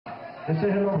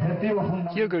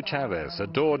Hugo Chavez,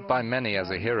 adored by many as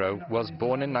a hero, was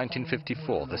born in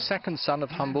 1954, the second son of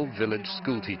humble village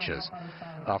schoolteachers.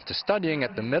 After studying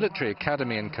at the military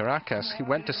academy in Caracas, he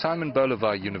went to Simon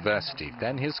Bolivar University.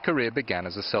 Then his career began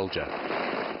as a soldier.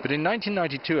 But in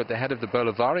 1992, at the head of the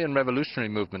Bolivarian Revolutionary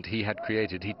Movement he had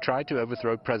created, he tried to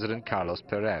overthrow President Carlos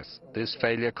Perez. This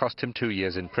failure cost him 2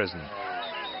 years in prison.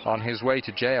 On his way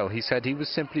to jail, he said he was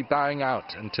simply bowing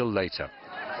out until later.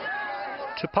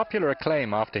 To popular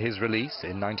acclaim after his release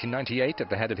in 1998 at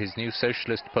the head of his new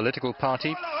Socialist political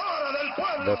party,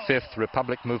 the Fifth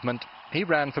Republic movement, he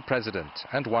ran for president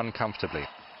and won comfortably.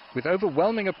 With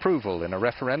overwhelming approval in a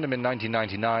referendum in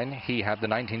 1999, he had the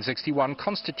 1961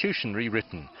 Constitution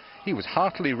rewritten. He was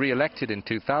heartily re-elected in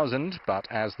 2000, but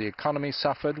as the economy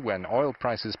suffered when oil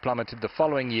prices plummeted the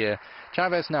following year,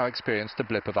 Chavez now experienced a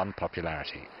blip of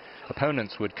unpopularity.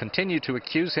 Opponents would continue to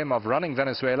accuse him of running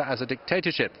Venezuela as a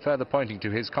dictatorship, further pointing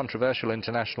to his controversial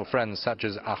international friends such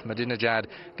as Ahmadinejad,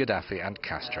 Gaddafi and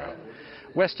Castro.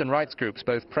 Western rights groups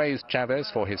both praised Chavez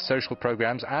for his social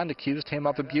programs and accused him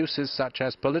of abuses such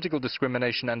as political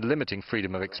discrimination and limiting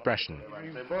freedom of expression.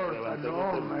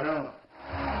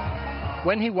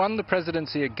 When he won the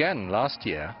presidency again last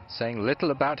year, saying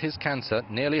little about his cancer,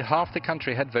 nearly half the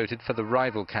country had voted for the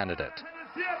rival candidate.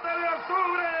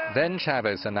 Then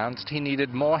Chavez announced he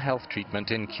needed more health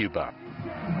treatment in Cuba.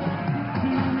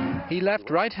 He left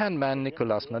right-hand man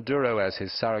Nicolás Maduro as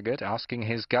his surrogate, asking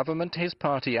his government, his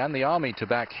party and the army to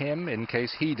back him in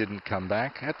case he didn't come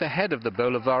back at the head of the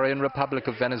Bolivarian Republic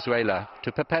of Venezuela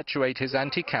to perpetuate his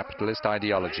anti-capitalist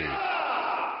ideology.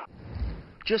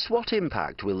 Just what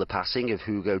impact will the passing of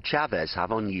Hugo Chavez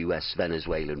have on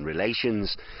US-Venezuelan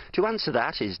relations? To answer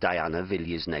that is Diana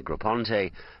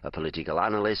Villas-Negroponte, a political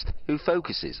analyst who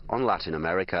focuses on Latin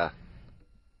America.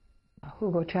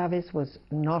 Hugo Chavez was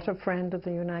not a friend of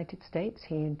the United States.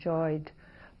 He enjoyed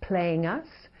playing us.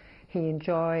 He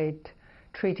enjoyed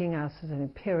treating us as an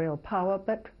imperial power.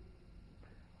 But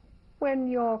when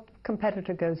your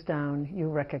competitor goes down, you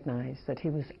recognize that he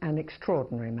was an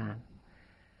extraordinary man.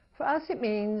 For us, it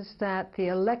means that the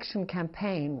election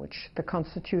campaign, which the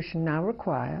Constitution now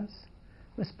requires,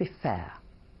 must be fair.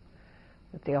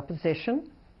 That the opposition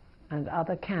and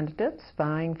other candidates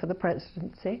vying for the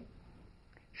presidency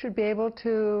should be able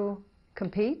to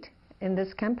compete in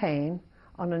this campaign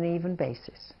on an even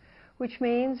basis, which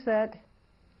means that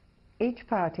each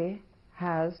party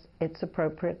has its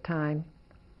appropriate time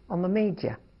on the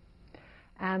media,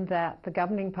 and that the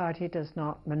governing party does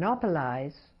not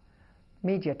monopolize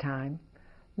media time,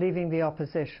 leaving the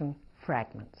opposition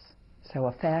fragments. So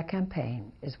a fair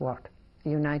campaign is what the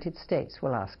United States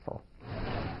will ask for.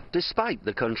 Despite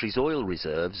the country's oil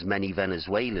reserves, many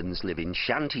Venezuelans live in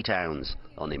shanty towns.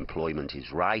 Unemployment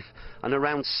is rife, and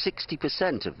around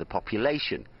 60% of the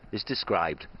population is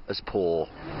described as poor.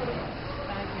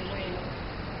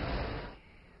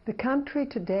 The country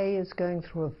today is going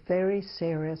through a very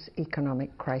serious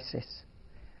economic crisis.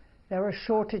 There are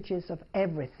shortages of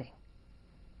everything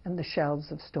in the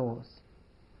shelves of stores.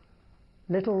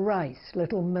 Little rice,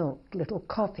 little milk, little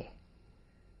coffee.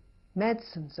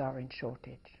 Medicines are in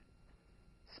shortage.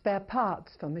 Spare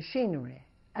parts for machinery,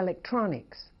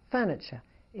 electronics, furniture,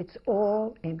 it's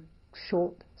all in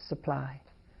short supply.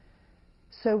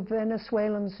 So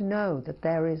Venezuelans know that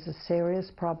there is a serious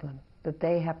problem that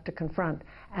they have to confront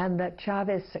and that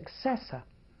Chavez's successor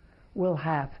will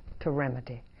have to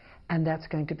remedy. And that's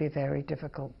going to be very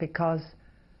difficult because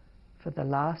for the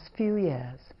last few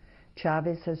years,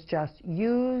 Chavez has just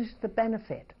used the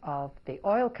benefit of the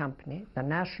oil company, the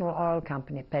national oil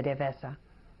company, PDVSA,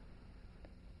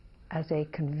 as a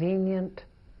convenient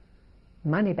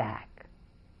money bag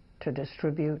to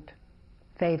distribute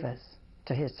favors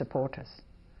to his supporters.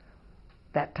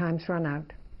 That time's run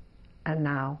out, and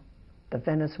now the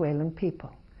Venezuelan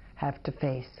people have to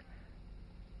face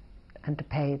and to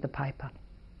pay the piper.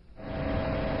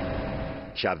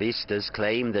 Chavistas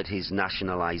claim that his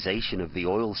nationalization of the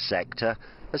oil sector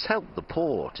has helped the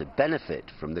poor to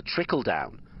benefit from the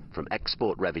trickle-down from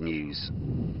export revenues.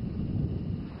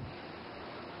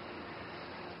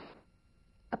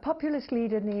 A populist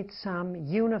leader needs some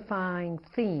unifying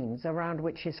themes around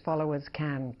which his followers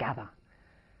can gather.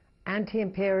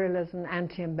 Anti-imperialism,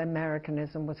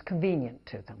 anti-Americanism was convenient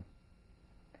to them.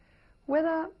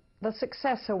 Whether the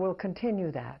successor will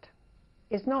continue that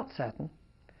is not certain,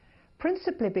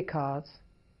 principally because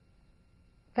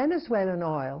Venezuelan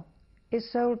oil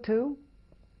is sold to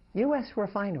US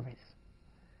refineries.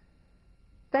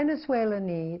 Venezuela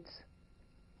needs,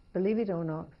 believe it or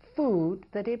not, food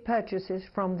that it purchases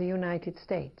from the United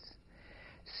States.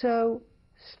 So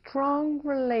strong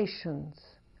relations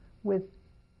with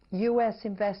U.S.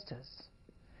 investors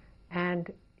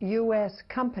and U.S.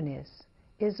 companies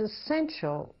is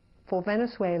essential for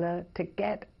Venezuela to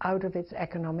get out of its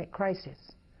economic crisis.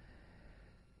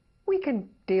 We can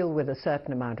deal with a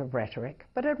certain amount of rhetoric,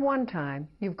 but at one time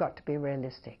you've got to be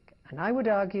realistic. And I would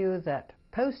argue that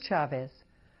post-Chavez,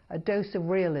 a dose of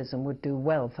realism would do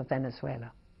well for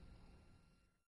Venezuela.